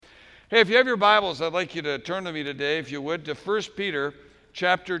Hey, if you have your Bibles, I'd like you to turn to me today, if you would, to 1 Peter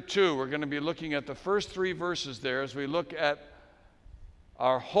chapter 2. We're going to be looking at the first 3 verses there as we look at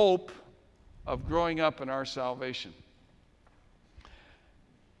our hope of growing up in our salvation.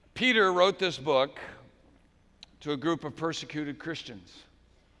 Peter wrote this book to a group of persecuted Christians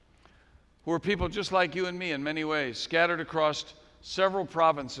who were people just like you and me in many ways, scattered across several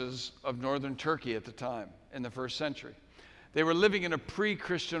provinces of northern Turkey at the time in the first century. They were living in a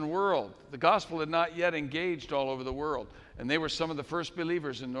pre-Christian world. The gospel had not yet engaged all over the world, and they were some of the first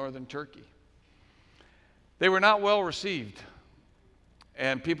believers in northern Turkey. They were not well received,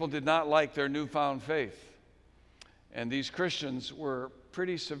 and people did not like their newfound faith. And these Christians were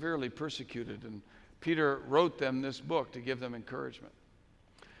pretty severely persecuted, and Peter wrote them this book to give them encouragement.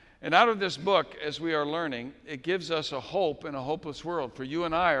 And out of this book, as we are learning, it gives us a hope in a hopeless world. For you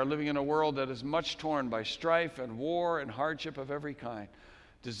and I are living in a world that is much torn by strife and war and hardship of every kind.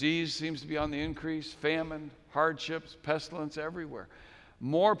 Disease seems to be on the increase, famine, hardships, pestilence everywhere.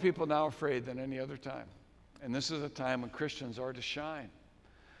 More people now afraid than any other time. And this is a time when Christians are to shine.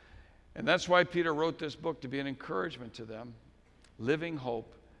 And that's why Peter wrote this book, to be an encouragement to them, living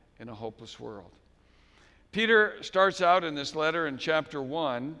hope in a hopeless world. Peter starts out in this letter in chapter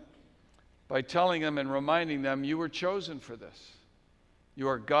 1 by telling them and reminding them, you were chosen for this. You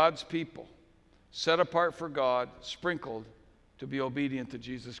are God's people, set apart for God, sprinkled to be obedient to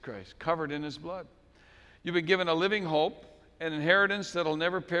Jesus Christ, covered in his blood. You've been given a living hope, an inheritance that'll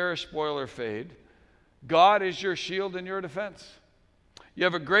never perish, spoil, or fade. God is your shield and your defense. You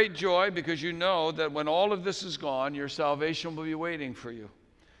have a great joy because you know that when all of this is gone, your salvation will be waiting for you.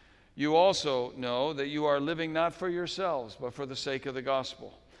 You also know that you are living not for yourselves, but for the sake of the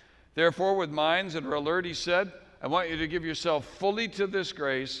gospel. Therefore, with minds that are alert, he said, I want you to give yourself fully to this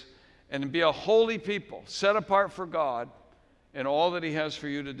grace and be a holy people, set apart for God in all that he has for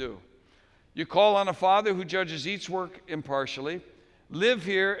you to do. You call on a Father who judges each work impartially. Live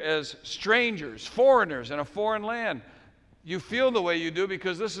here as strangers, foreigners in a foreign land. You feel the way you do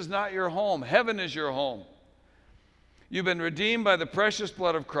because this is not your home. Heaven is your home. You've been redeemed by the precious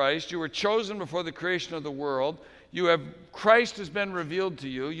blood of Christ. You were chosen before the creation of the world. Christ has been revealed to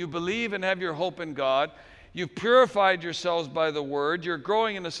you. You believe and have your hope in God. You've purified yourselves by the word. You're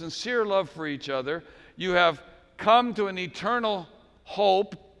growing in a sincere love for each other. You have come to an eternal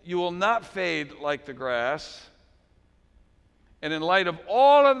hope. You will not fade like the grass. And in light of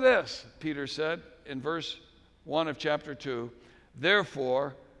all of this, Peter said in verse 1 of chapter 2,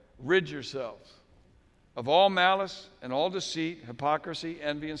 therefore, rid yourselves of all malice and all deceit, hypocrisy,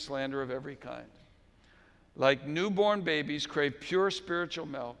 envy, and slander of every kind. Like newborn babies, crave pure spiritual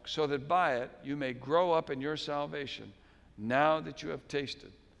milk, so that by it you may grow up in your salvation, now that you have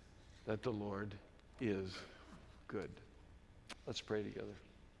tasted that the Lord is good. Let's pray together.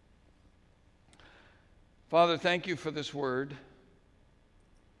 Father, thank you for this word,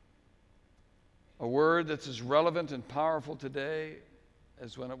 a word that's as relevant and powerful today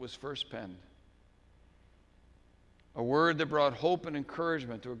as when it was first penned. A word that brought hope and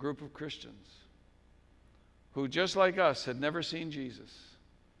encouragement to a group of Christians who, just like us, had never seen Jesus.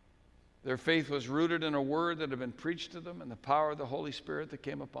 Their faith was rooted in a word that had been preached to them and the power of the Holy Spirit that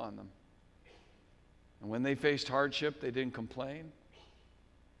came upon them. And when they faced hardship, they didn't complain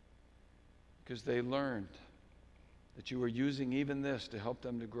because they learned that you were using even this to help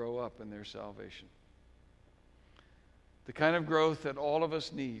them to grow up in their salvation. The kind of growth that all of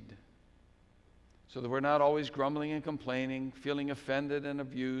us need, so that we're not always grumbling and complaining, feeling offended and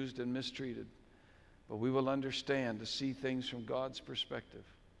abused and mistreated, but we will understand to see things from God's perspective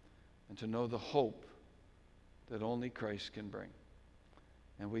and to know the hope that only Christ can bring.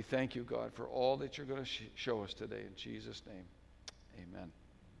 And we thank you, God, for all that you're going to show us today. In Jesus' name, amen.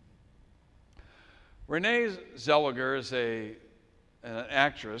 Renee Zellweger is an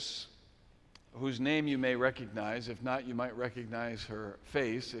actress whose name you may recognize. If not, you might recognize her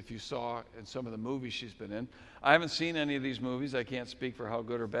face if you saw in some of the movies she's been in. I haven't seen any of these movies. I can't speak for how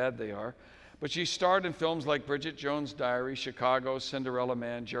good or bad they are. But she starred in films like Bridget Jones' Diary, Chicago, Cinderella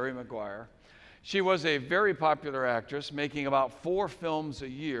Man, Jerry Maguire. She was a very popular actress, making about 4 films a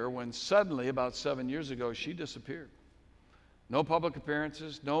year, when suddenly, about 7 years ago, she disappeared. No public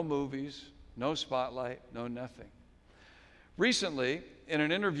appearances, no movies, no spotlight, no nothing. Recently, in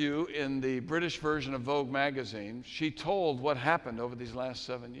an interview in the British version of Vogue magazine, she told what happened over these last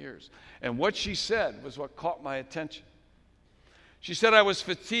 7 years. And what she said was what caught my attention. She said, I was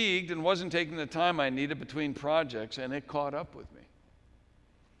fatigued and wasn't taking the time I needed between projects, and it caught up with me.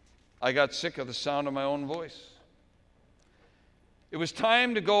 I got sick of the sound of my own voice. It was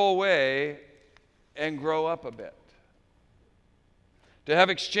time to go away and grow up a bit. to have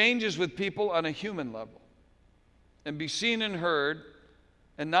exchanges with people on a human level, and be seen and heard,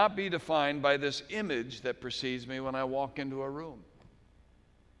 and not be defined by this image that precedes me when I walk into a room.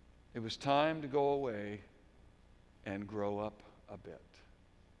 It was time to go away and grow up a bit.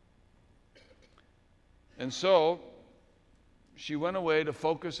 And so, she went away to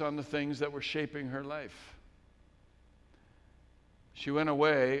focus on the things that were shaping her life. She went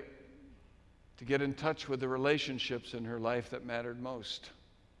away to get in touch with the relationships in her life that mattered most.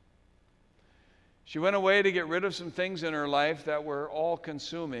 She went away to get rid of some things in her life that were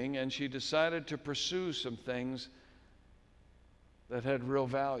all-consuming, and she decided to pursue some things that had real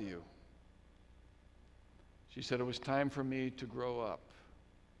value. She said, it was time for me to grow up.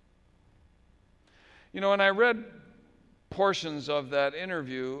 You know, when I read portions of that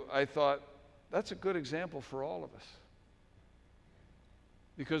interview, I thought, that's a good example for all of us.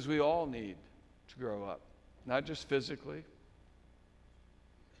 Because we all need to grow up, not just physically,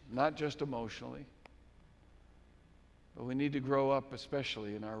 not just emotionally, but we need to grow up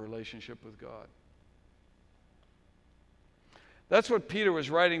especially in our relationship with God. That's what Peter was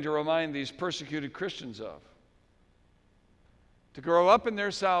writing to remind these persecuted Christians of. To grow up in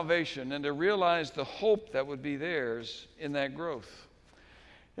their salvation and to realize the hope that would be theirs in that growth.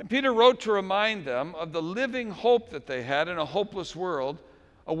 And Peter wrote to remind them of the living hope that they had in a hopeless world,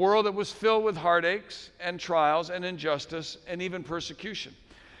 a world that was filled with heartaches and trials and injustice and even persecution.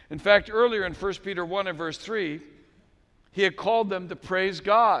 In fact, earlier in 1 Peter 1 and verse 3, he had called them to praise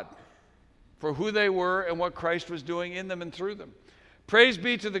God for who they were and what Christ was doing in them and through them. Praise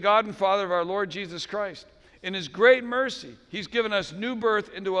be to the God and Father of our Lord Jesus Christ. In his great mercy, he's given us new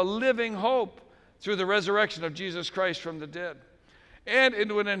birth into a living hope through the resurrection of Jesus Christ from the dead, and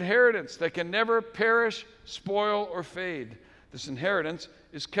into an inheritance that can never perish, spoil, or fade. This inheritance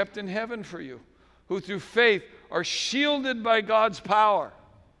is kept in heaven for you, who through faith are shielded by God's power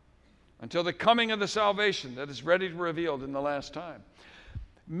until the coming of the salvation that is ready to be revealed in the last time.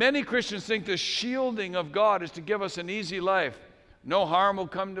 Many Christians think the shielding of God is to give us an easy life. No harm will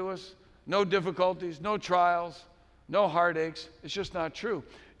come to us, no difficulties, no trials, no heartaches. It's just not true.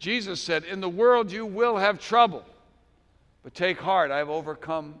 Jesus said, in the world you will have trouble, but take heart, I have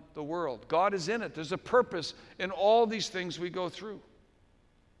overcome the world. God is in it. There's a purpose in all these things we go through.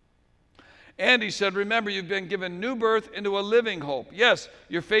 And he said, remember, you've been given new birth into a living hope. Yes,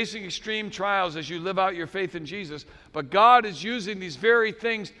 you're facing extreme trials as you live out your faith in Jesus, but God is using these very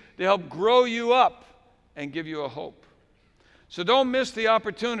things to help grow you up and give you a hope. So don't miss the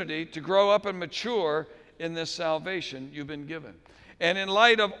opportunity to grow up and mature in this salvation you've been given. And in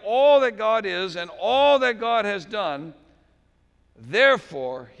light of all that God is and all that God has done,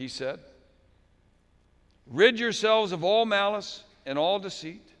 therefore, he said, rid yourselves of all malice and all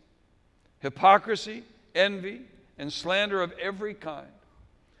deceit, hypocrisy, envy, and slander of every kind.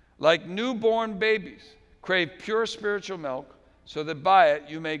 Like newborn babies, crave pure spiritual milk, so that by it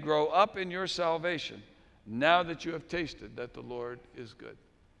you may grow up in your salvation, now that you have tasted that the Lord is good.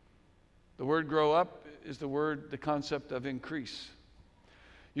 The word grow up is the concept of increase.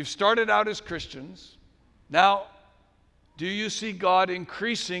 You've started out as Christians. Now, do you see God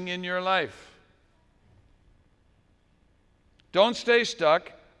increasing in your life? Don't stay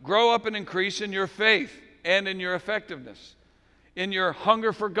stuck. Grow up and increase in your faith and in your effectiveness, in your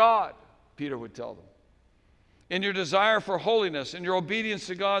hunger for God, Peter would tell them, in your desire for holiness, in your obedience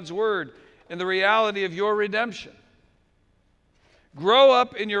to God's word, in the reality of your redemption. Grow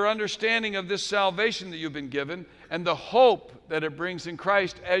up in your understanding of this salvation that you've been given and the hope that it brings in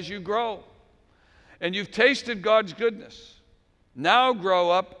Christ as you grow. And you've tasted God's goodness. Now grow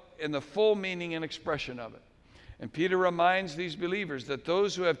up in the full meaning and expression of it. And Peter reminds these believers that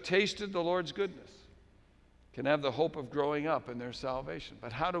those who have tasted the Lord's goodness can have the hope of growing up in their salvation.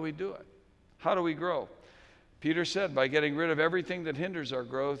 But how do we do it? How do we grow? Peter said, by getting rid of everything that hinders our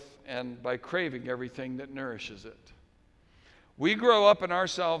growth and by craving everything that nourishes it. We grow up in our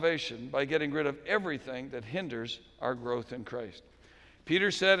salvation by getting rid of everything that hinders our growth in Christ.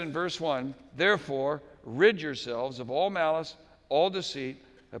 Peter said in verse 1, therefore, rid yourselves of all malice, all deceit,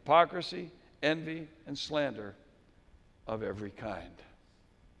 hypocrisy, envy, and slander of every kind.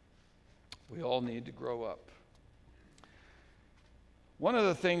 We all need to grow up. One of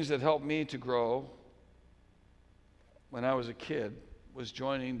the things that helped me to grow when I was a kid was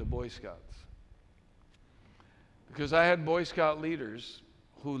joining the Boy Scouts. Because I had Boy Scout leaders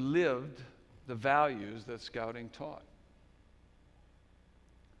who lived the values that Scouting taught.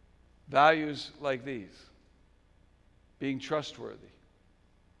 Values like these: being trustworthy,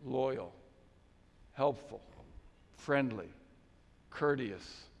 loyal, helpful, friendly,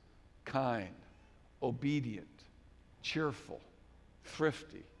 courteous, kind, obedient, cheerful,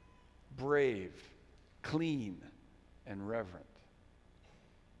 thrifty, brave, clean, and reverent.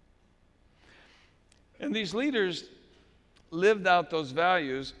 And these leaders lived out those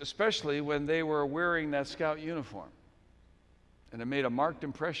values, especially when they were wearing that scout uniform. And it made a marked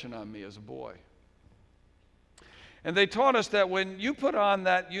impression on me as a boy. And they taught us that when you put on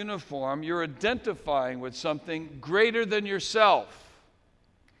that uniform, you're identifying with something greater than yourself.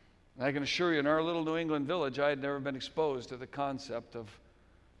 And I can assure you, in our little New England village, I had never been exposed to the concept of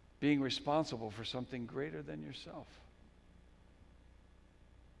being responsible for something greater than yourself.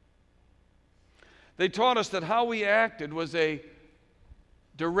 They taught us that how we acted was a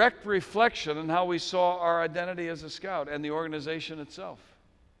direct reflection on how we saw our identity as a scout and the organization itself.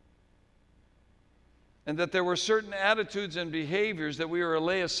 And that there were certain attitudes and behaviors that we were to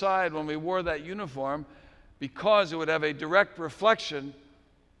lay aside when we wore that uniform because it would have a direct reflection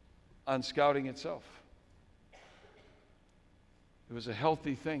on scouting itself. It was a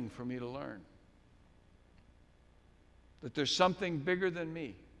healthy thing for me to learn. That there's something bigger than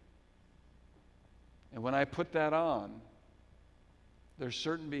me. And when I put that on, there's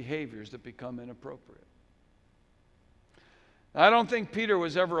certain behaviors that become inappropriate. Now, I don't think Peter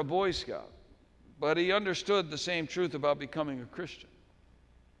was ever a Boy Scout, but he understood the same truth about becoming a Christian.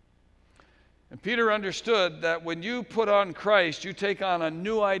 And Peter understood that when you put on Christ, you take on a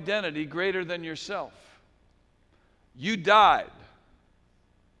new identity greater than yourself. You died.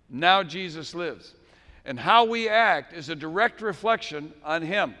 Now Jesus lives. And how we act is a direct reflection on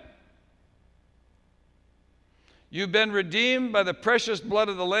Him. You've been redeemed by the precious blood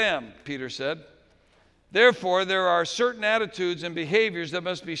of the Lamb, Peter said. Therefore, there are certain attitudes and behaviors that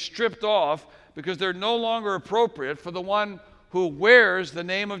must be stripped off because they're no longer appropriate for the one who wears the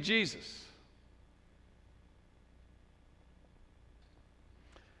name of Jesus.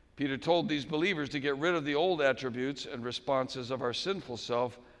 Peter told these believers to get rid of the old attributes and responses of our sinful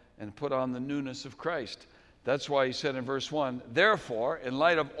self and put on the newness of Christ. That's why he said in verse 1, therefore, in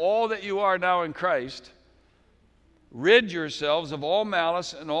light of all that you are now in Christ, rid yourselves of all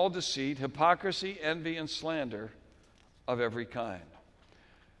malice and all deceit, hypocrisy, envy, and slander of every kind.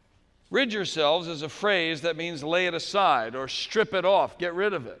 Rid yourselves is a phrase that means lay it aside or strip it off, get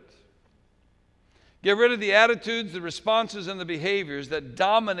rid of it. Get rid of the attitudes, the responses, and the behaviors that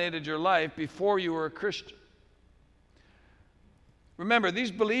dominated your life before you were a Christian. Remember, these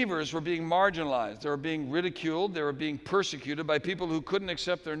believers were being marginalized. They were being ridiculed. They were being persecuted by people who couldn't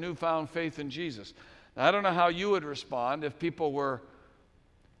accept their newfound faith in Jesus. Now, I don't know how you would respond if people were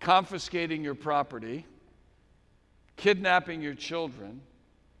confiscating your property, kidnapping your children,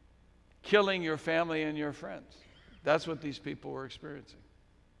 killing your family and your friends. That's what these people were experiencing.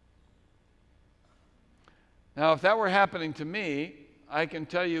 Now, if that were happening to me, I can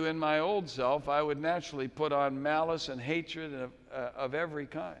tell you in my old self, I would naturally put on malice and hatred of every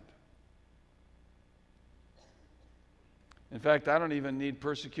kind. In fact, I don't even need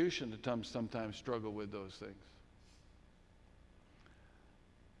persecution to sometimes struggle with those things.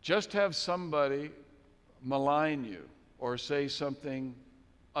 Just have somebody malign you or say something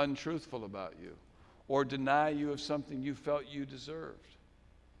untruthful about you or deny you of something you felt you deserved.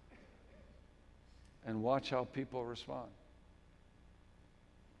 And watch how people respond.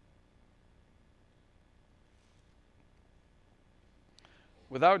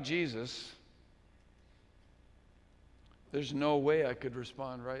 Without Jesus, there's no way I could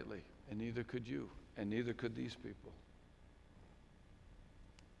respond rightly, and neither could you, and neither could these people.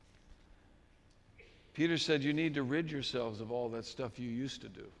 Peter said you need to rid yourselves of all that stuff you used to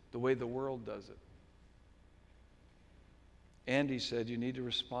do, the way the world does it. Andy said you need to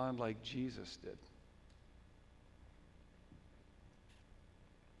respond like Jesus did.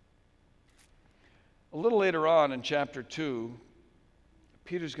 A little later on in chapter 2,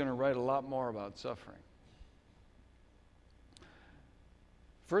 Peter's going to write a lot more about suffering.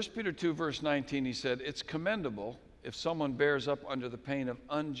 1 Peter 2, verse 19, he said, it's commendable if someone bears up under the pain of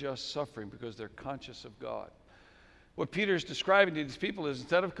unjust suffering because they're conscious of God. What Peter's describing to these people is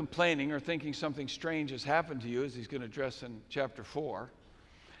instead of complaining or thinking something strange has happened to you, as he's going to address in chapter 4,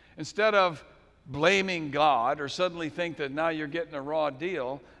 instead of blaming God or suddenly think that now you're getting a raw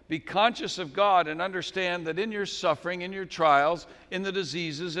deal, be conscious of God and understand that in your suffering, in your trials, in the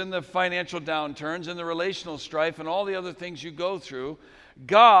diseases, in the financial downturns, in the relational strife, and all the other things you go through,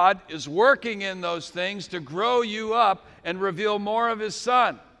 God is working in those things to grow you up and reveal more of His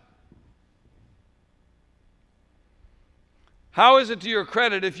Son. How is it to your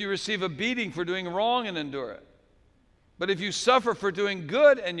credit if you receive a beating for doing wrong and endure it? But if you suffer for doing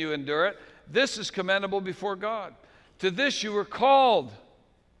good and you endure it, this is commendable before God. To this you were called,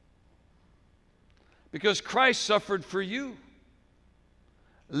 because Christ suffered for you,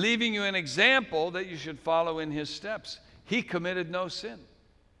 leaving you an example that you should follow in his steps. He committed no sin,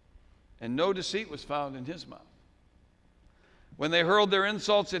 and no deceit was found in his mouth. When they hurled their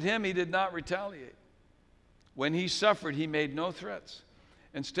insults at him, he did not retaliate. When he suffered, he made no threats.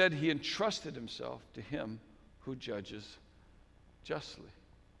 Instead, he entrusted himself to him who judges justly.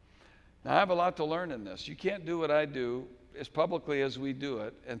 Now, I have a lot to learn in this. You can't do what I do as publicly as we do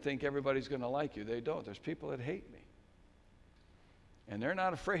it and think everybody's going to like you. They don't. There's people that hate me. And they're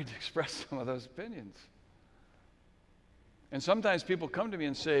not afraid to express some of those opinions. And sometimes people come to me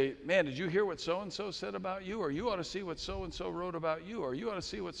and say, man, did you hear what so-and-so said about you? Or you ought to see what so-and-so wrote about you. Or you ought to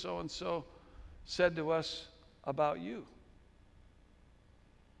see what so-and-so said to us about you.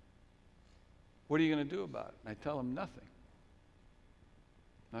 What are you going to do about it? And I tell them nothing.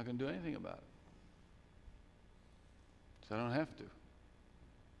 I'm not going to do anything about it. So I don't have to.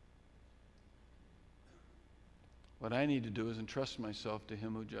 What I need to do is entrust myself to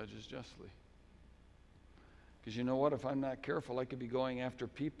him who judges justly. Because you know what? If I'm not careful, I could be going after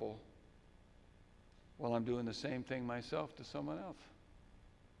people while I'm doing the same thing myself to someone else.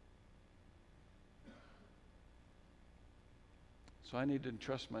 So I need to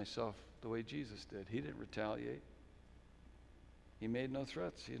entrust myself the way Jesus did. He didn't retaliate. He made no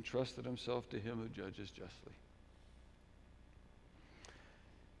threats. He entrusted himself to him who judges justly.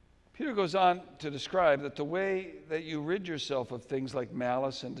 Peter goes on to describe that the way that you rid yourself of things like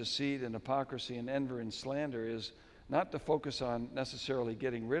malice and deceit and hypocrisy and envy and slander is not to focus on necessarily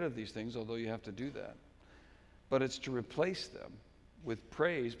getting rid of these things, although you have to do that, but it's to replace them with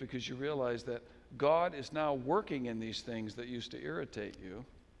praise, because you realize that God is now working in these things that used to irritate you,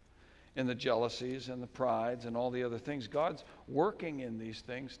 in the jealousies and the prides and all the other things. God's working in these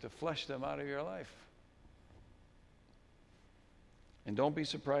things to flesh them out of your life. And don't be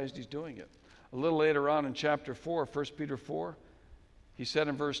surprised he's doing it. A little later on in chapter 4, 1 Peter 4, he said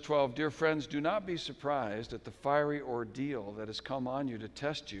in verse 12, "Dear friends, do not be surprised at the fiery ordeal that has come on you to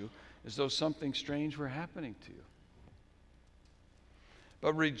test you, as though something strange were happening to you.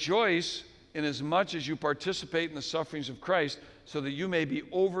 But rejoice inasmuch as you participate in the sufferings of Christ, so that you may be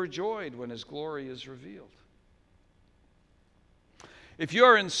overjoyed when his glory is revealed." If you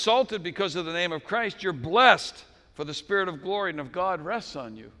are insulted because of the name of Christ, you're blessed, for the Spirit of glory and of God rests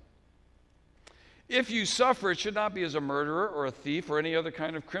on you. If you suffer, it should not be as a murderer or a thief or any other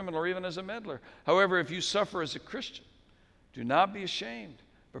kind of criminal, or even as a meddler. However, if you suffer as a Christian, do not be ashamed,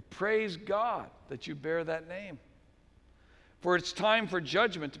 but praise God that you bear that name. For it's time for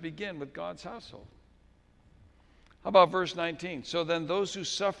judgment to begin with God's household. How about verse 19? So then those who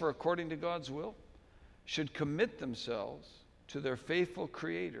suffer according to God's will should commit themselves to their faithful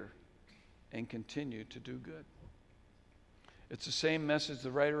Creator and continue to do good. It's the same message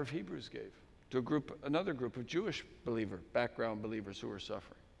the writer of Hebrews gave to another group of Jewish background believers who were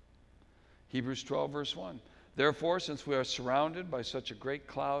suffering. Hebrews 12, verse 1. Therefore, since we are surrounded by such a great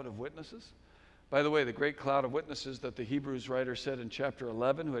cloud of witnesses, by the way, the great cloud of witnesses that the Hebrews writer said in chapter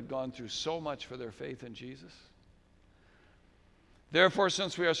 11, who had gone through so much for their faith in Jesus. Therefore,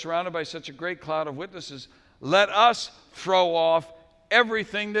 since we are surrounded by such a great cloud of witnesses, let us throw off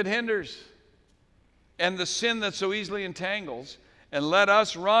everything that hinders and the sin that so easily entangles, and let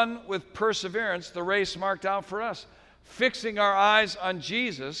us run with perseverance the race marked out for us, fixing our eyes on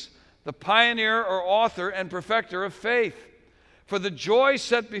Jesus, the pioneer or author and perfecter of faith. For the joy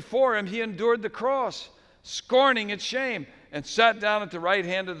set before him, he endured the cross, scorning its shame, and sat down at the right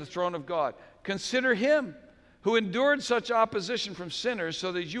hand of the throne of God. Consider him who endured such opposition from sinners,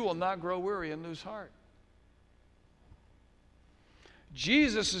 so that you will not grow weary and lose heart.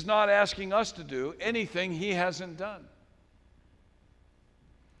 Jesus is not asking us to do anything he hasn't done.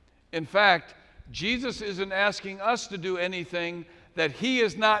 In fact, Jesus isn't asking us to do anything that he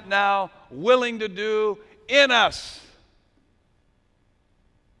is not now willing to do in us.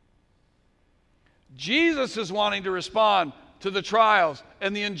 Jesus is wanting to respond to the trials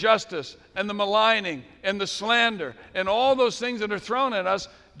and the injustice and the maligning and the slander and all those things that are thrown at us.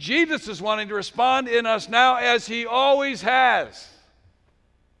 Jesus is wanting to respond in us now, as he always has.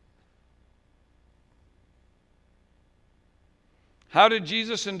 How did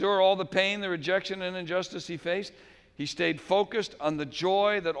Jesus endure all the pain, the rejection, and injustice he faced? He stayed focused on the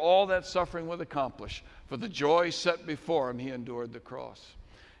joy that all that suffering would accomplish. For the joy set before him, he endured the cross.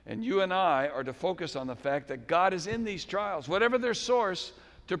 And you and I are to focus on the fact that God is in these trials, whatever their source,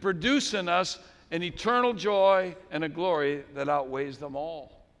 to produce in us an eternal joy and a glory that outweighs them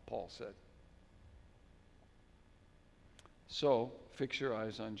all, Paul said. So, fix your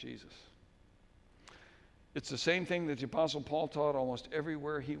eyes on Jesus. It's the same thing that the Apostle Paul taught almost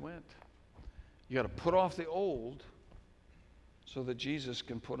everywhere he went. You got to put off the old so that Jesus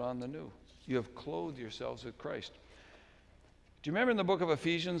can put on the new. You have clothed yourselves with Christ. Do you remember in the book of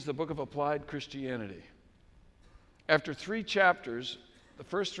Ephesians, the book of applied Christianity? After 3 chapters, the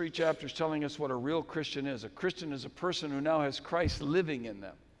first 3 chapters telling us what a real Christian is. A Christian is a person who now has Christ living in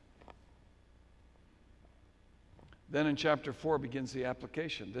them. Then in chapter 4 begins the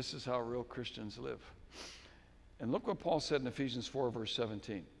application. This is how real Christians live. And look what Paul said in Ephesians 4, verse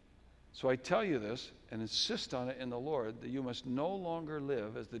 17. So I tell you this and insist on it in the Lord, that you must no longer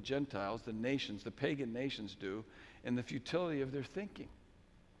live as the Gentiles, the nations, the pagan nations do, in the futility of their thinking.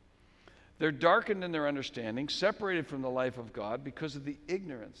 They're darkened in their understanding, separated from the life of God because of the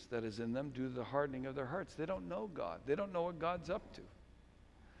ignorance that is in them due to the hardening of their hearts. They don't know God. They don't know what God's up to.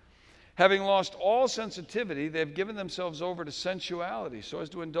 Having lost all sensitivity, they've given themselves over to sensuality so as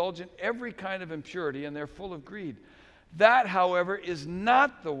to indulge in every kind of impurity, and they're full of greed. That, however, is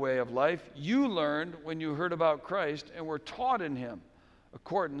not the way of life you learned when you heard about Christ and were taught in him,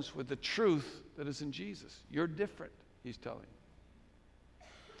 accordance with the truth that is in Jesus. You're different, he's telling you.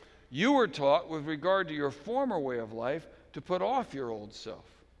 You were taught with regard to your former way of life to put off your old self,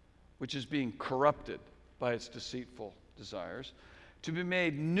 which is being corrupted by its deceitful desires, to be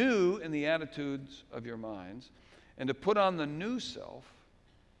made new in the attitudes of your minds, and to put on the new self,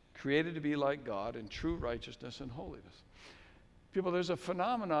 created to be like God in true righteousness and holiness. People, there's a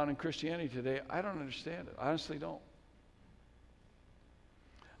phenomenon in Christianity today. I don't understand it. I honestly don't.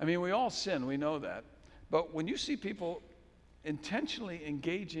 I mean, we all sin. We know that. But when you see people intentionally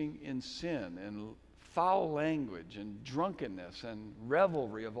engaging in sin and foul language and drunkenness and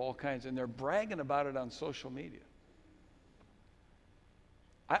revelry of all kinds, and they're bragging about it on social media,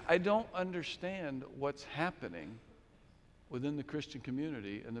 I don't understand what's happening within the Christian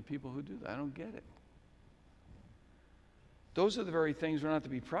community and the people who do that. I don't get it. Those are the very things we're not to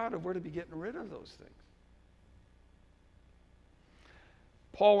be proud of. We're to be getting rid of those things.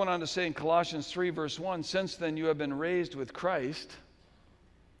 Paul went on to say in Colossians 3, verse 1, since then you have been raised with Christ,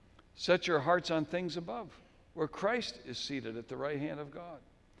 set your hearts on things above, where Christ is seated at the right hand of God.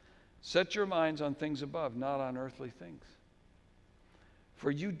 Set your minds on things above, not on earthly things. For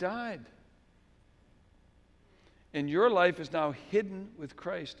you died, and your life is now hidden with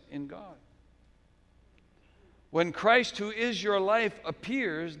Christ in God. When Christ, who is your life,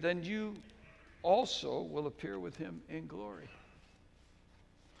 appears, then you also will appear with him in glory.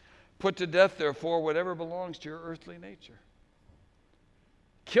 Put to death, therefore, whatever belongs to your earthly nature.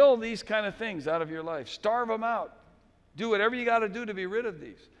 Kill these kind of things out of your life. Starve them out. Do whatever you got to do to be rid of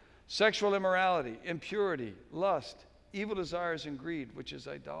these. Sexual immorality, impurity, lust, evil desires, and greed, which is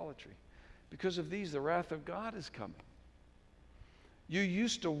idolatry. Because of these, the wrath of God is coming. You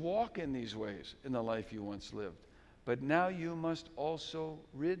used to walk in these ways in the life you once lived, but now you must also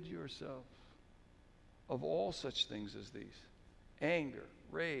rid yourselves of all such things as these: anger,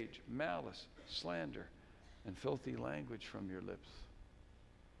 rage, malice, slander, and filthy language from your lips.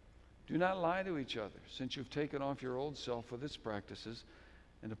 Do not lie to each other, since you've taken off your old self with its practices,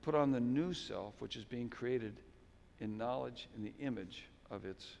 and to put on the new self, which is being created in knowledge in the image of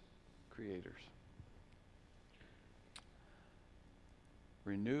its creators.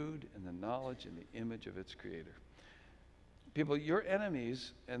 Renewed in the knowledge and the image of its creator. People, your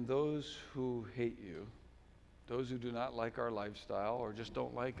enemies and those who hate you, those who do not like our lifestyle or just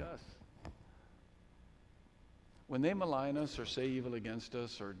don't like us, when they malign us or say evil against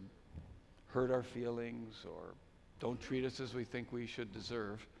us or hurt our feelings or don't treat us as we think we should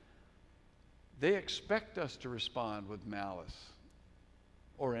deserve, they expect us to respond with malice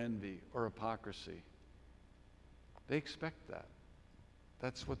or envy or hypocrisy. They expect that.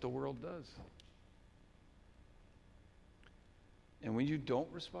 That's what the world does. And when you don't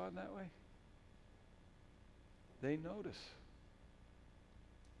respond that way, they notice.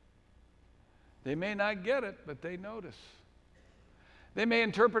 They may not get it, but they notice. They may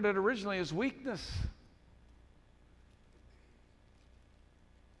interpret it originally as weakness.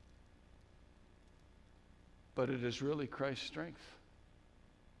 But it is really Christ's strength.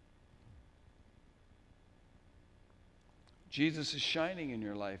 Jesus is shining in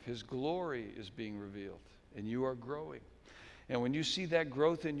your life. His glory is being revealed, and you are growing. And when you see that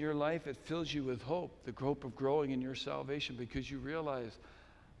growth in your life, it fills you with hope, the hope of growing in your salvation, because you realize,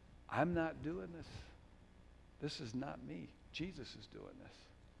 I'm not doing this. This is not me. Jesus is doing this.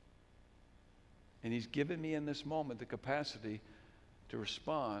 And he's given me in this moment the capacity to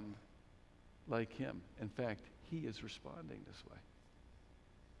respond like him. In fact, he is responding this way.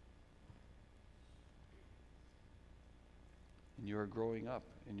 And you are growing up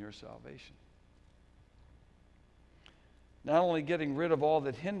in your salvation. Not only getting rid of all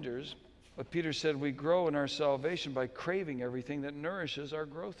that hinders, But Peter said we grow in our salvation by craving everything that nourishes our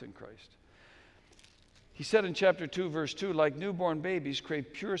growth in Christ. He said in chapter 2, verse 2, like newborn babies,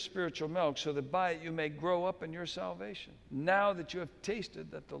 crave pure spiritual milk so that by it you may grow up in your salvation, now that you have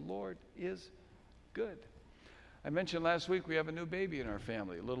tasted that the Lord is good. I mentioned last week we have a new baby in our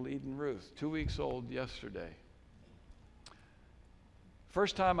family, little Eden Ruth, 2 weeks old yesterday.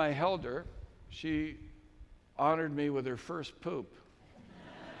 First time I held her, she honored me with her first poop.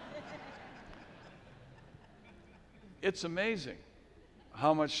 It's amazing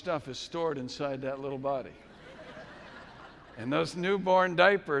how much stuff is stored inside that little body. And those newborn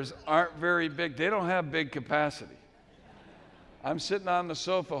diapers aren't very big. They don't have big capacity. I'm sitting on the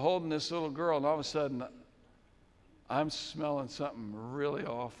sofa holding this little girl, and all of a sudden, I'm smelling something really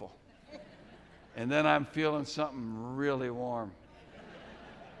awful. And then I'm feeling something really warm.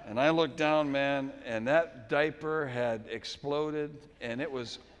 And I looked down, man, and that diaper had exploded, and it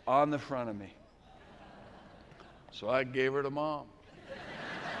was on the front of me. So I gave her to Mom.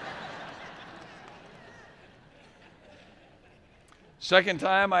 Second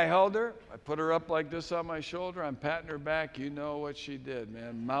time I held her, I put her up like this on my shoulder. I'm patting her back. You know what she did,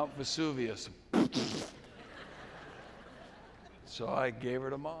 man. Mount Vesuvius. So I gave her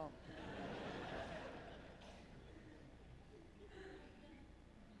to Mom.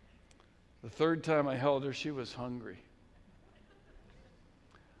 The third time I held her, she was hungry.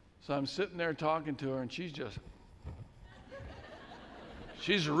 So I'm sitting there talking to her, and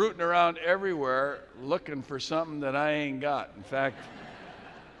she's rooting around everywhere looking for something that I ain't got. In fact,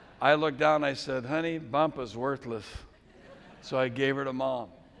 I looked down and I said, honey, Bumpa's worthless. So I gave her to Mom.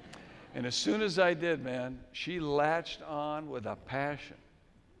 And as soon as I did, man, she latched on with a passion.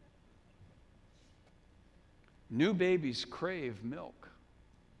 New babies crave milk.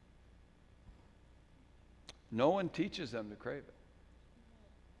 No one teaches them to crave it.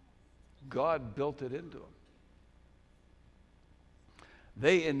 God built it into them.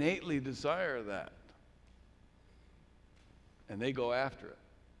 They innately desire that. And they go after it.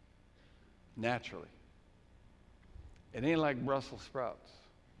 Naturally. It ain't like Brussels sprouts.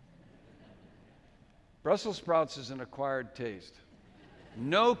 Brussels sprouts is an acquired taste.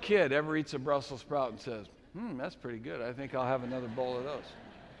 No kid ever eats a Brussels sprout and says, that's pretty good. I think I'll have another bowl of those.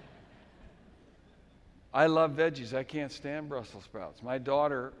 I love veggies. I can't stand Brussels sprouts. My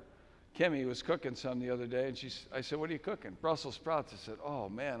daughter, Kimmy, was cooking some the other day, and I said, what are you cooking? Brussels sprouts. I said, oh,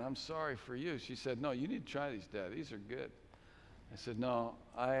 man, I'm sorry for you. She said, no, you need to try these, Dad. These are good. I said, no,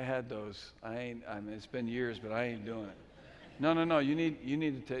 I had those. I mean, it's been years, but I ain't doing it. No, you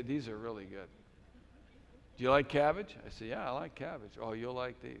need to take, these are really good. Do you like cabbage? I said, yeah, I like cabbage. Oh, you'll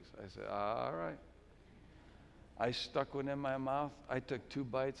like these. I said, all right. I stuck one in my mouth. I took 2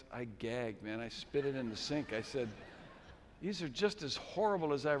 bites. I gagged, man. I spit it in the sink. I said, these are just as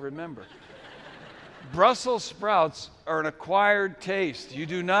horrible as I remember. Brussels sprouts are an acquired taste. You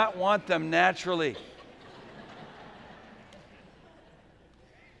do not want them naturally.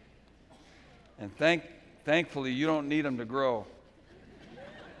 And thankfully, you don't need them to grow.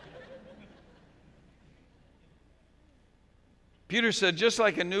 Peter said, just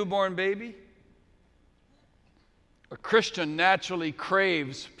like a newborn baby, a Christian naturally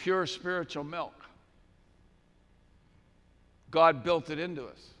craves pure spiritual milk. God built it into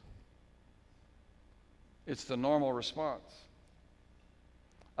us. It's the normal response.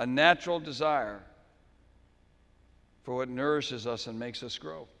 A natural desire for what nourishes us and makes us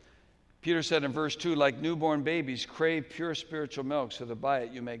grow. Peter said in verse 2, like newborn babies, crave pure spiritual milk so that by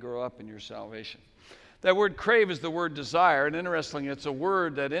it you may grow up in your salvation. That word crave is the word desire, and interestingly, it's a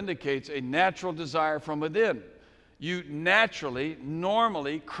word that indicates a natural desire from within. You naturally,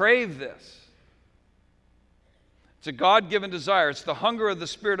 normally crave this. It's a God-given desire. It's the hunger of the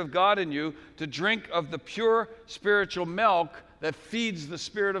Spirit of God in you to drink of the pure spiritual milk that feeds the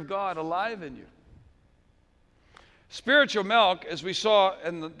Spirit of God alive in you. Spiritual milk, as we saw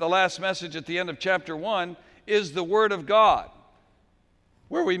in the last message at the end of chapter 1, is the Word of God,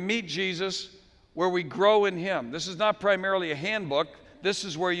 where we meet Jesus, where we grow in Him. This is not primarily a handbook. This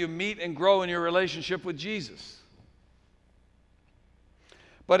is where you meet and grow in your relationship with Jesus.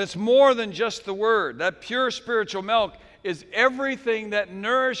 But it's more than just the Word. That pure spiritual milk is everything that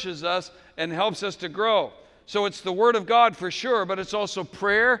nourishes us and helps us to grow. So it's the Word of God for sure, but it's also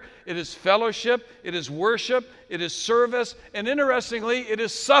prayer, it is fellowship, it is worship, it is service, and interestingly, it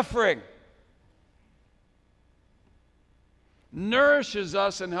is suffering. Nourishes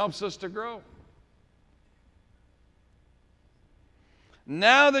us and helps us to grow.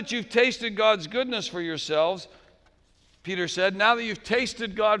 Now that you've tasted God's goodness for yourselves, Peter said, now that you've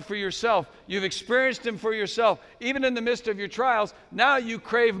tasted God for yourself, you've experienced Him for yourself, even in the midst of your trials, now you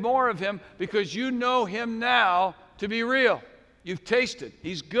crave more of Him because you know Him now to be real. You've tasted.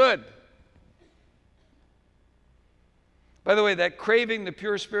 He's good. By the way, that craving the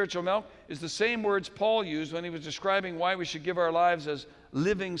pure spiritual milk is the same words Paul used when he was describing why we should give our lives as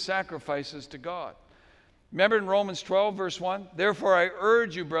living sacrifices to God. Remember in Romans 12, verse 1? Therefore I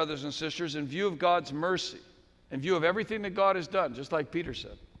urge you, brothers and sisters, in view of God's mercy, in view of everything that God has done, just like Peter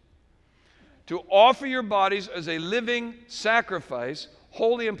said, to offer your bodies as a living sacrifice,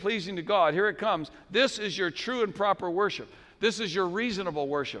 holy and pleasing to God. Here it comes. This is your true and proper worship. This is your reasonable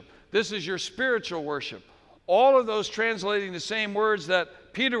worship. This is your spiritual worship. All of those translating the same words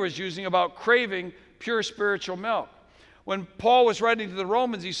that Peter was using about craving pure spiritual milk. When Paul was writing to the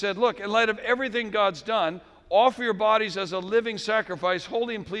Romans, he said, look, in light of everything God's done, offer your bodies as a living sacrifice,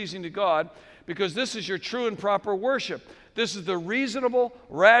 holy and pleasing to God, because this is your true and proper worship. This is the reasonable,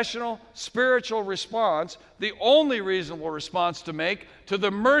 rational, spiritual response, the only reasonable response to make to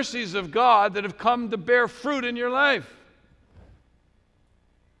the mercies of God that have come to bear fruit in your life.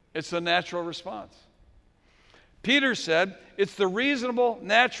 It's the natural response. Peter said it's the reasonable,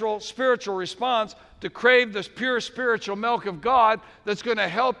 natural, spiritual response to crave this pure spiritual milk of God that's going to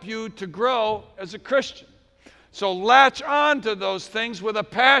help you to grow as a Christian. So latch on to those things with a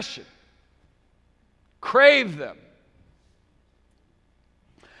passion. Crave them.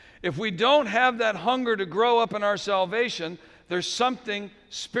 If we don't have that hunger to grow up in our salvation, there's something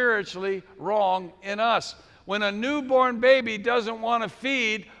spiritually wrong in us. When a newborn baby doesn't want to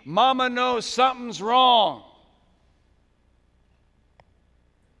feed, mama knows something's wrong.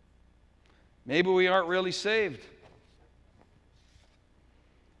 Maybe we aren't really saved.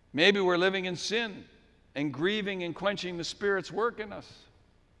 Maybe we're living in sin and grieving and quenching the Spirit's work in us.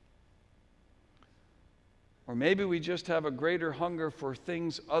 Or maybe we just have a greater hunger for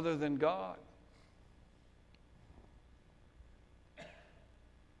things other than God.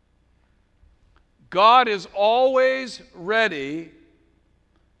 God is always ready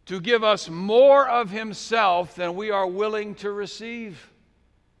to give us more of Himself than we are willing to receive.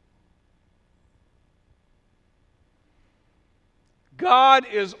 God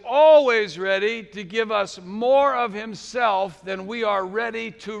is always ready to give us more of Himself than we are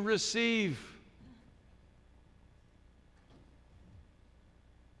ready to receive.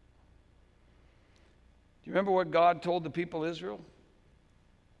 Do you remember what God told the people of Israel?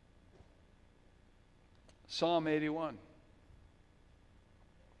 Psalm 81.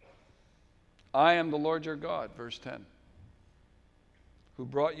 I am the Lord your God, verse 10, who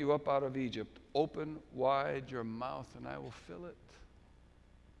brought you up out of Egypt. Open wide your mouth and I will fill it.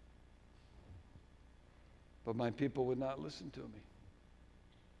 But my people would not listen to me.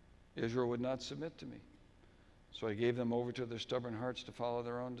 Israel would not submit to me. So I gave them over to their stubborn hearts to follow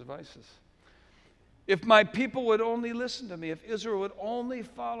their own devices. If my people would only listen to me, if Israel would only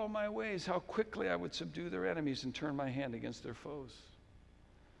follow my ways, how quickly I would subdue their enemies and turn my hand against their foes.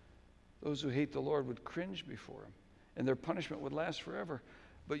 Those who hate the Lord would cringe before Him, and their punishment would last forever.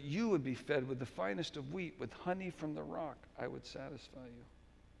 But you would be fed with the finest of wheat, with honey from the rock. I would satisfy you.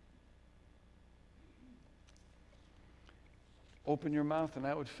 Open your mouth and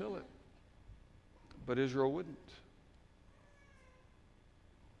I would fill it. But Israel wouldn't.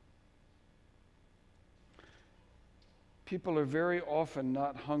 People are very often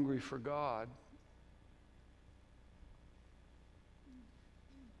not hungry for God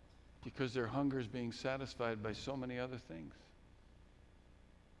because their hunger is being satisfied by so many other things.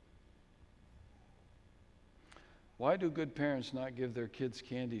 Why do good parents not give their kids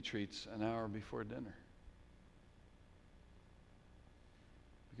candy treats an hour before dinner?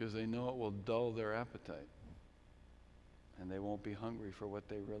 Because they know it will dull their appetite and they won't be hungry for what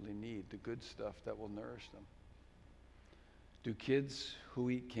they really need, the good stuff that will nourish them. Do kids who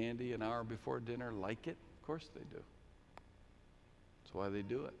eat candy an hour before dinner like it? Of course they do. That's why they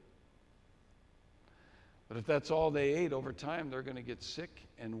do it. But if that's all they ate, over time they're going to get sick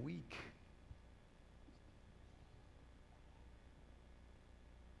and weak.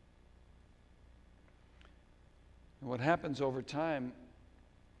 And what happens over time,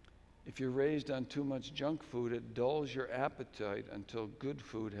 if you're raised on too much junk food, it dulls your appetite until good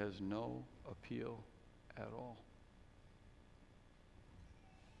food has no appeal at all.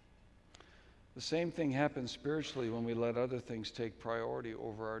 The same thing happens spiritually when we let other things take priority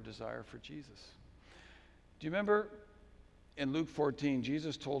over our desire for Jesus. Do you remember in Luke 14,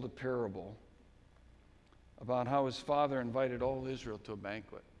 Jesus told a parable about how his father invited all Israel to a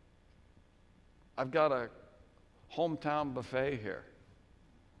banquet. I've got a hometown buffet here.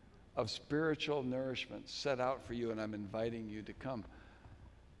 of spiritual nourishment set out for you, and I'm inviting you to come.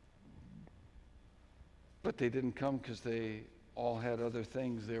 But they didn't come because they all had other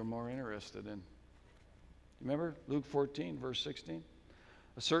things they were more interested in. Remember Luke 14, verse 16?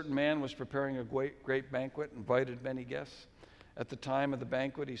 A certain man was preparing a great banquet, invited many guests. At the time of the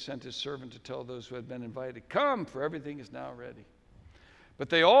banquet, he sent his servant to tell those who had been invited, "Come, for everything is now ready." But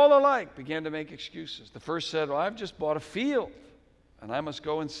they all alike began to make excuses. The first said, "Well, I've just bought a field, and I must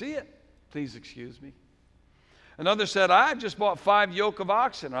go and see it. Please excuse me." Another said, "I've just bought 5 yoke of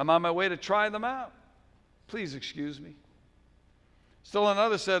oxen. I'm on my way to try them out. Please excuse me." Still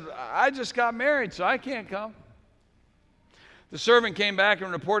another said, "I just got married, so I can't come." The servant came back and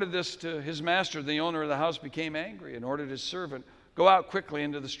reported this to his master. The owner of the house became angry and ordered his servant, "Go out quickly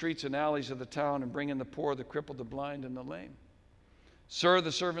into the streets and alleys of the town and bring in the poor, the crippled, the blind, and the lame." "Sir,"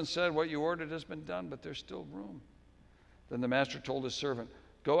 the servant said, "what you ordered has been done, but there's still room." Then the master told his servant,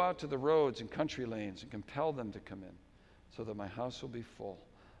 "Go out to the roads and country lanes and compel them to come in, so that my house will be full.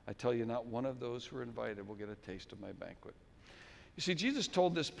 I tell you, not one of those who are invited will get a taste of my banquet." You see, Jesus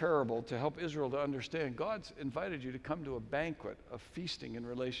told this parable to help Israel to understand God's invited you to come to a banquet of feasting in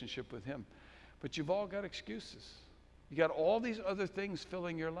relationship with Him. But you've all got excuses. You got all these other things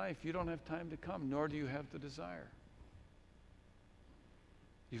filling your life. You don't have time to come, nor do you have the desire.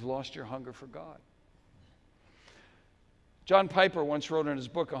 You've lost your hunger for God. John Piper once wrote in his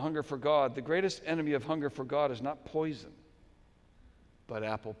book, A Hunger for God, the greatest enemy of hunger for God is not poison, but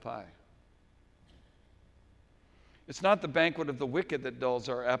apple pie. It's not the banquet of the wicked that dulls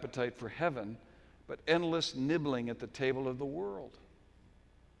our appetite for heaven, but endless nibbling at the table of the world.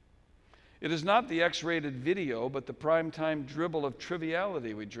 It is not the X-rated video, but the primetime dribble of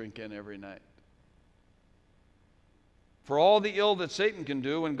triviality we drink in every night. For all the ill that Satan can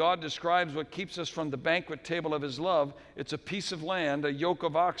do, when God describes what keeps us from the banquet table of His love, it's a piece of land, a yoke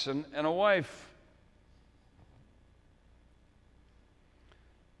of oxen, and a wife.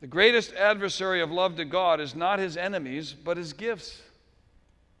 The greatest adversary of love to God is not His enemies, but His gifts.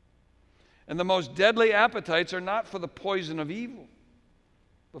 And the most deadly appetites are not for the poison of evil,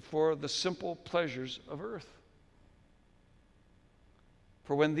 but for the simple pleasures of earth.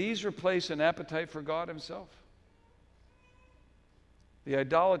 For when these replace an appetite for God Himself, the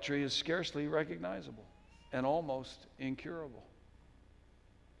idolatry is scarcely recognizable and almost incurable.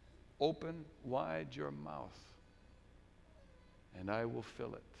 Open wide your mouth, and I will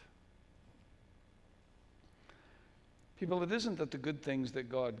fill it. People, it isn't that the good things that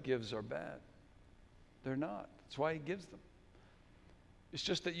God gives are bad. They're not. That's why He gives them. It's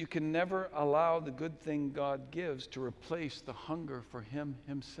just that you can never allow the good thing God gives to replace the hunger for Him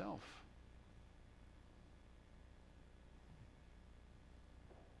Himself.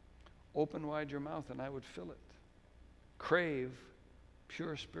 Open wide your mouth and I would fill it. Crave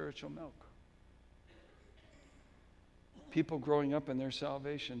pure spiritual milk. People growing up in their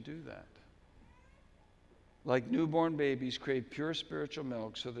salvation do that. Like newborn babies, crave pure spiritual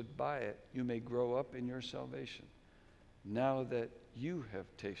milk so that by it you may grow up in your salvation, now that you have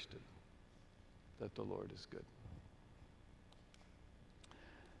tasted that the Lord is good.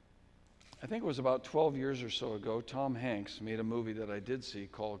 I think it was about 12 years or so ago, Tom Hanks made a movie that I did see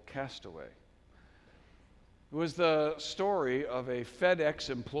called Castaway. It was the story of a FedEx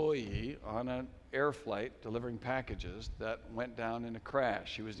employee on an air flight delivering packages that went down in a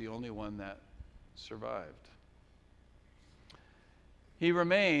crash. He was the only one that survived. He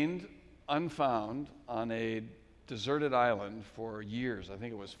remained unfound on a deserted island for years. I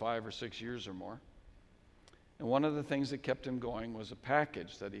think it was 5 or 6 years or more. And one of the things that kept him going was a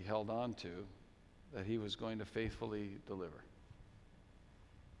package that he held on to that he was going to faithfully deliver.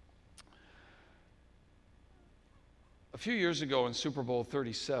 A few years ago in Super Bowl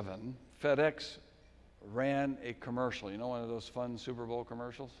 37, FedEx ran a commercial. You know, one of those fun Super Bowl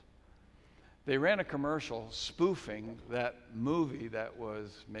commercials? They ran a commercial spoofing that movie that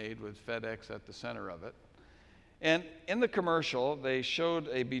was made with FedEx at the center of it. And in the commercial, they showed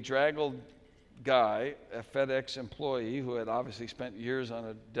a bedraggled guy, a FedEx employee who had obviously spent years on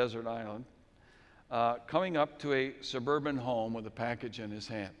a desert island, coming up to a suburban home with a package in his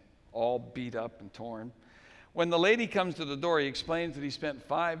hand, all beat up and torn. When the lady comes to the door, he explains that he spent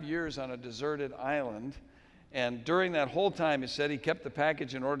 5 years on a deserted island, and during that whole time, he said he kept the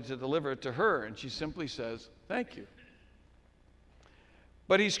package in order to deliver it to her, and she simply says, "Thank you."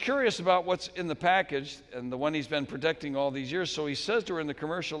 But he's curious about what's in the package and the one he's been protecting all these years, so he says to her in the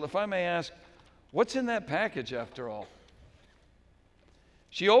commercial, "If I may ask, what's in that package after all?"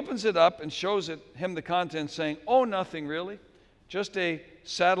 She opens it up and shows him the contents, saying, "Oh, nothing really. Just a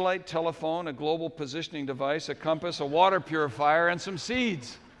satellite telephone, a global positioning device, a compass, a water purifier, and some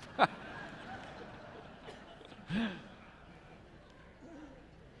seeds."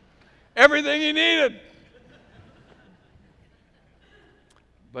 Everything he needed.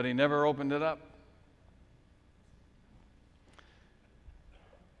 But he never opened it up.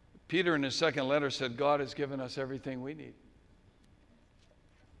 Peter in his second letter said, God has given us everything we need.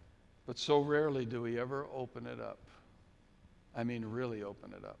 But so rarely do we ever open it up. I mean, really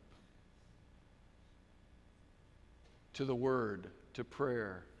open it up. To the Word, to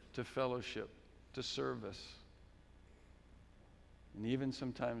prayer, to fellowship, to service, and even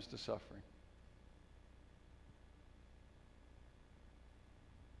sometimes to suffering.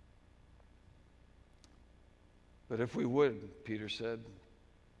 But if we would, Peter said,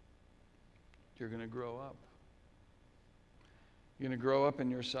 you're going to grow up. You're going to grow up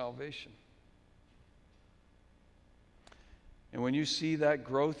in your salvation. And when you see that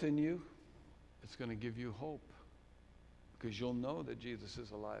growth in you, it's going to give you hope, because you'll know that Jesus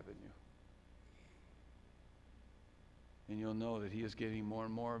is alive in you. And you'll know that he is getting more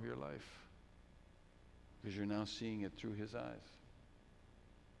and more of your life, because you're now seeing it through his eyes.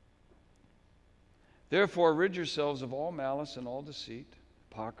 Therefore, rid yourselves of all malice and all deceit,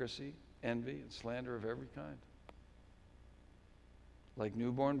 hypocrisy, envy, and slander of every kind. Like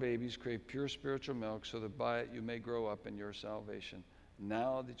newborn babies, crave pure spiritual milk, so that by it you may grow up in your salvation,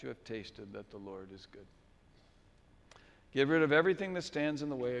 now that you have tasted that the Lord is good. Get rid of everything that stands in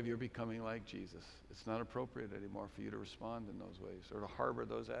the way of your becoming like Jesus. It's not appropriate anymore for you to respond in those ways or to harbor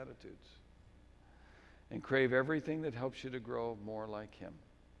those attitudes. And crave everything that helps you to grow more like him.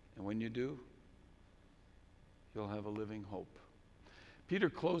 And when you do, you'll have a living hope. Peter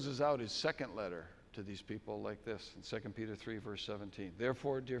closes out his second letter to these people like this in 2 Peter 3, verse 17.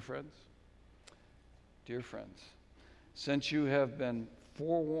 Therefore, dear friends, since you have been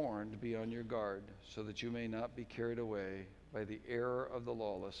forewarned, be on your guard, so that you may not be carried away by the error of the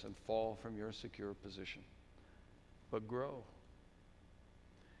lawless and fall from your secure position, but grow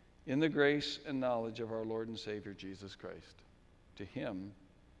in the grace and knowledge of our Lord and Savior Jesus Christ. To him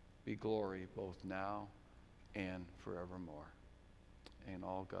be glory both now and forevermore. And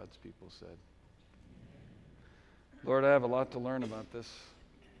all God's people said, Lord, I have a lot to learn about this.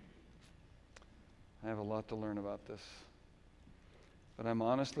 I have a lot to learn about this. But I'm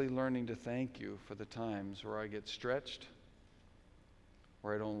honestly learning to thank you for the times where I get stretched,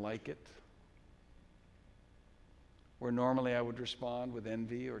 where I don't like it, where normally I would respond with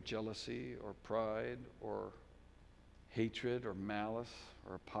envy or jealousy or pride or hatred or malice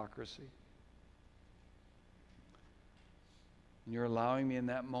or hypocrisy. And you're allowing me in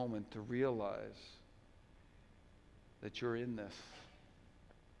that moment to realize that you're in this,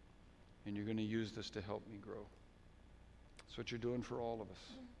 and you're going to use this to help me grow. That's what you're doing for all of us.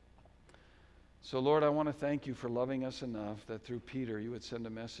 So, Lord, I want to thank you for loving us enough that through Peter you would send a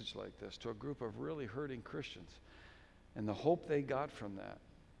message like this to a group of really hurting Christians. And the hope they got from that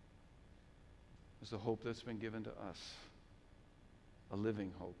is the hope that's been given to us, a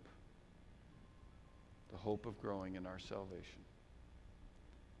living hope, the hope of growing in our salvation.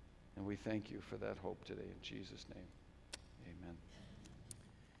 And we thank you for that hope today in Jesus' name. Amen.